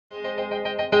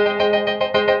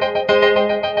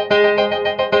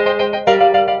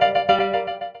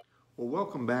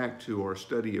to our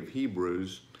study of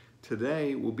Hebrews.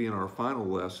 Today we'll be in our final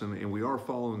lesson, and we are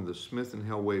following the Smith and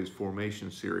Helway's Formation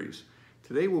series.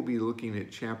 Today we'll be looking at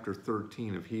chapter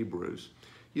 13 of Hebrews.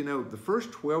 You know, the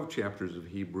first 12 chapters of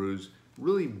Hebrews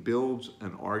really builds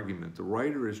an argument. The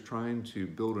writer is trying to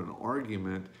build an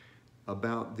argument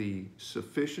about the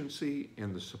sufficiency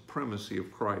and the supremacy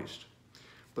of Christ.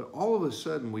 But all of a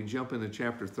sudden we jump into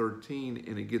chapter 13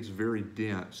 and it gets very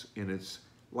dense, and it's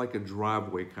like a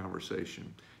driveway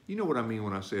conversation. You know what I mean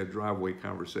when I say a driveway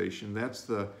conversation. That's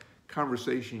the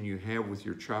conversation you have with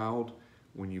your child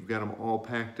when you've got them all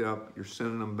packed up, you're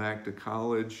sending them back to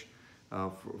college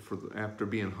after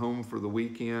being home for the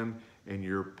weekend, and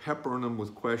you're peppering them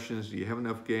with questions. Do you have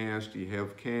enough gas? Do you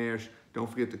have cash? Don't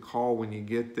forget to call when you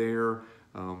get there.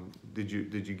 Did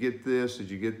you get this? Did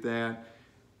you get that?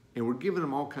 And we're giving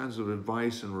them all kinds of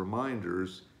advice and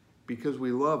reminders because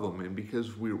we love them and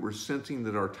because we're sensing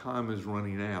that our time is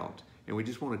running out and we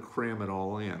just want to cram it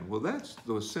all in. Well, that's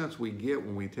the sense we get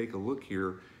when we take a look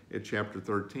here at chapter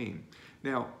 13.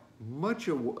 Now, much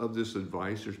of this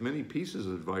advice, there's many pieces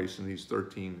of advice in these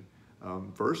 13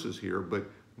 verses here, but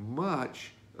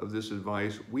much of this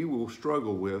advice we will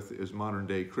struggle with as modern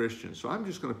day Christians. So I'm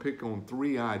just going to pick on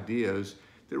 3 ideas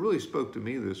that really spoke to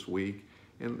me this week.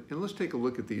 And let's take a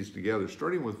look at these together.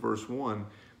 Starting with verse 1,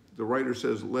 the writer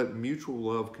says, let mutual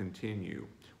love continue.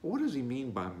 Well, what does he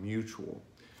mean by mutual?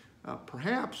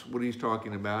 Perhaps what he's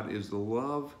talking about is the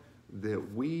love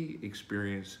that we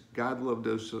experience. God loved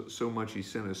us so much he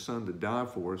sent his son to die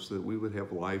for us that we would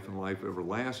have life and life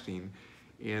everlasting.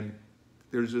 And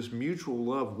there's this mutual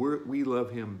love. We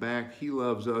love him back. He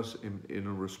loves us. And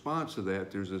in response to that,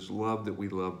 there's this love that we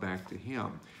love back to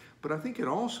him. But I think it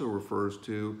also refers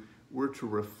to we're to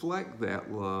reflect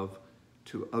that love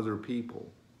to other people.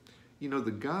 You know,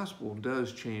 the gospel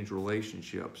does change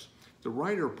relationships. The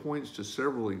writer points to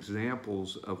several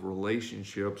examples of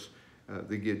relationships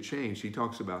that get changed. He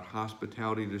talks about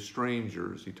hospitality to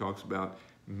strangers. He talks about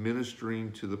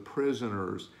ministering to the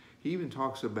prisoners. He even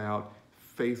talks about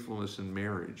faithfulness in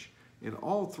marriage. In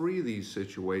all 3 of these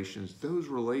situations, those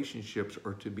relationships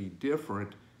are to be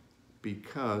different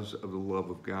because of the love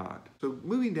of God. So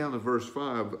moving down to verse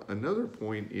 5, another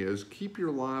point is keep your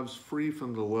lives free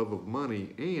from the love of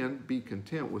money and be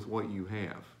content with what you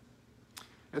have.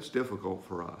 That's difficult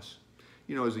for us.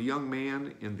 You know, as a young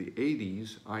man in the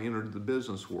 80s, I entered the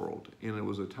business world, and it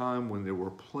was a time when there were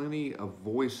plenty of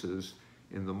voices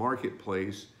in the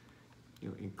marketplace, you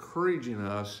know, encouraging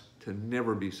us to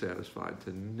never be satisfied,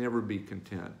 to never be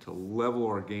content, to level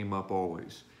our game up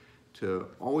always, to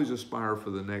always aspire for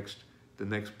the next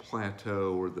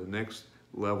plateau or the next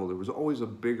level. There was always a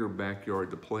bigger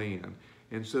backyard to play in.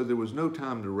 And so there was no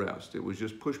time to rest. It was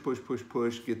just push, push, push,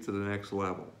 push, get to the next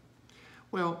level.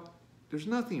 Well, there's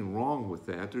nothing wrong with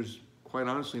that. There's quite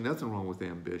honestly nothing wrong with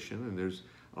ambition, and there's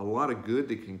a lot of good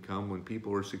that can come when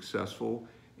people are successful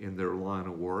in their line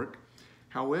of work.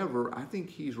 However, I think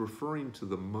he's referring to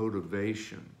the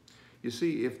motivation. You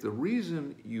see, if the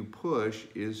reason you push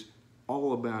is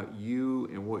all about you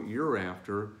and what you're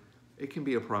after, it can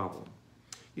be a problem.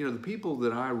 You know, the people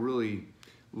that I really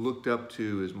looked up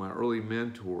to as my early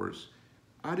mentors,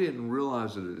 I didn't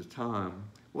realize it at the time.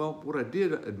 Well, what I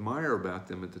did admire about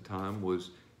them at the time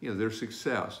was, you know, their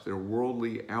success, their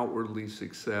worldly, outwardly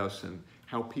success, and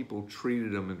how people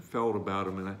treated them and felt about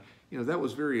them. And you know, that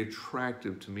was very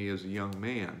attractive to me as a young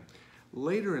man.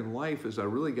 Later in life, as I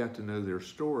really got to know their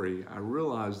story, I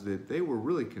realized that they were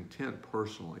really content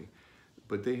personally,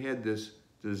 but they had this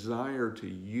desire to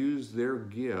use their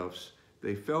gifts.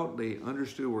 They felt they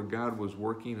understood where God was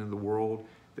working in the world.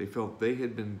 They felt they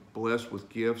had been blessed with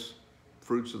gifts,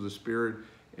 fruits of the Spirit,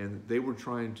 and they were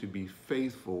trying to be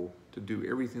faithful to do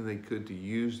everything they could to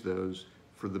use those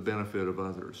for the benefit of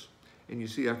others. And you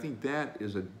see, I think that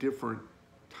is a different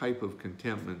type of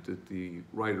contentment that the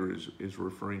writer is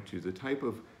referring to, the type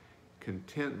of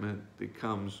contentment that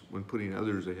comes when putting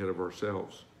others ahead of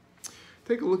ourselves.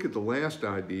 Take a look at the last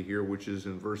idea here, which is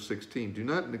in verse 16. Do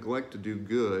not neglect to do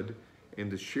good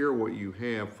and to share what you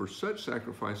have, for such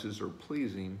sacrifices are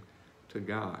pleasing to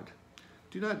God.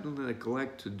 Do not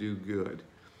neglect to do good.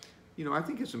 You know, I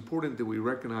think it's important that we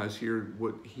recognize here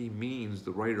what he means,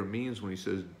 the writer means when he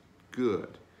says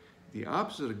good. The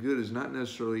opposite of good is not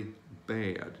necessarily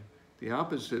bad. The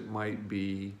opposite might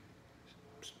be,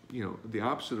 you know, the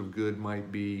opposite of good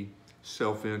might be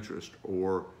self-interest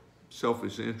or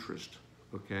selfish interest.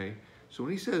 Okay, so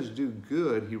when he says do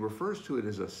good, he refers to it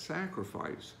as a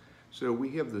sacrifice. So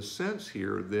we have the sense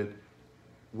here that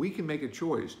we can make a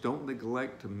choice. Don't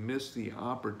neglect to miss the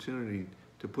opportunity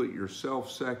to put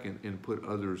yourself second and put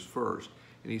others first.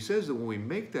 And he says that when we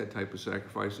make that type of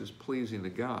sacrifice, it's pleasing to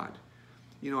God.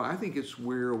 You know, I think it's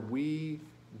where we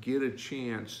get a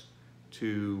chance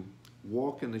to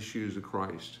walk in the shoes of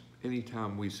Christ.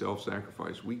 Anytime we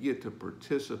self-sacrifice, we get to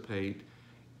participate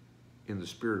in the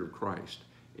Spirit of Christ.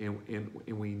 And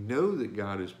we know that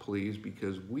God is pleased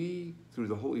because we, through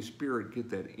the Holy Spirit, get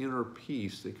that inner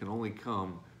peace that can only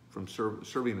come from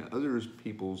serving others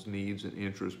people's needs and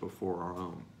interests before our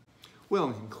own. Well,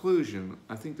 in conclusion,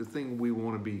 I think the thing we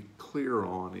want to be clear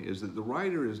on is that the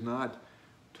writer is not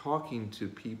talking to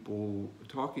people,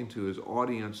 talking to his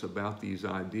audience about these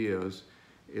ideas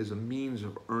as a means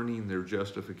of earning their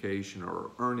justification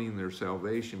or earning their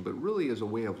salvation, but really as a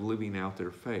way of living out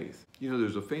their faith. You know,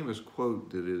 there's a famous quote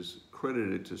that is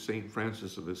credited to St.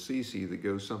 Francis of Assisi that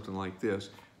goes something like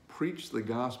this: "Preach the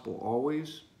gospel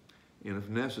always, and if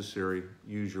necessary,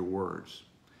 use your words."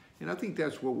 And I think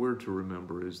that's what we're to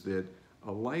remember, is that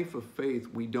a life of faith,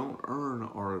 we don't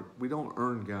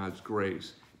earn God's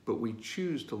grace, but we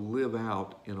choose to live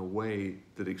out in a way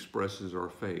that expresses our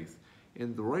faith.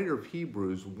 And the writer of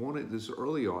Hebrews wanted this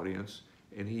early audience,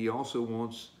 and he also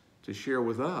wants to share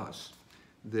with us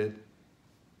that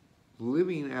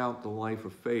living out the life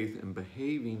of faith and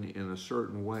behaving in a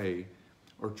certain way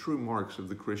are true marks of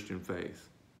the Christian faith.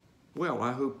 Well,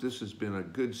 I hope this has been a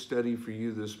good study for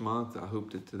you this month. I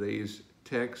hope that today's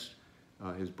text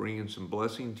is bringing some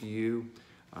blessing to you.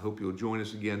 I hope you'll join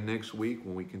us again next week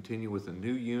when we continue with a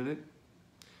new unit.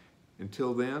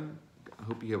 Until then, I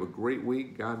hope you have a great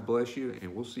week. God bless you,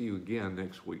 and we'll see you again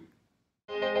next week.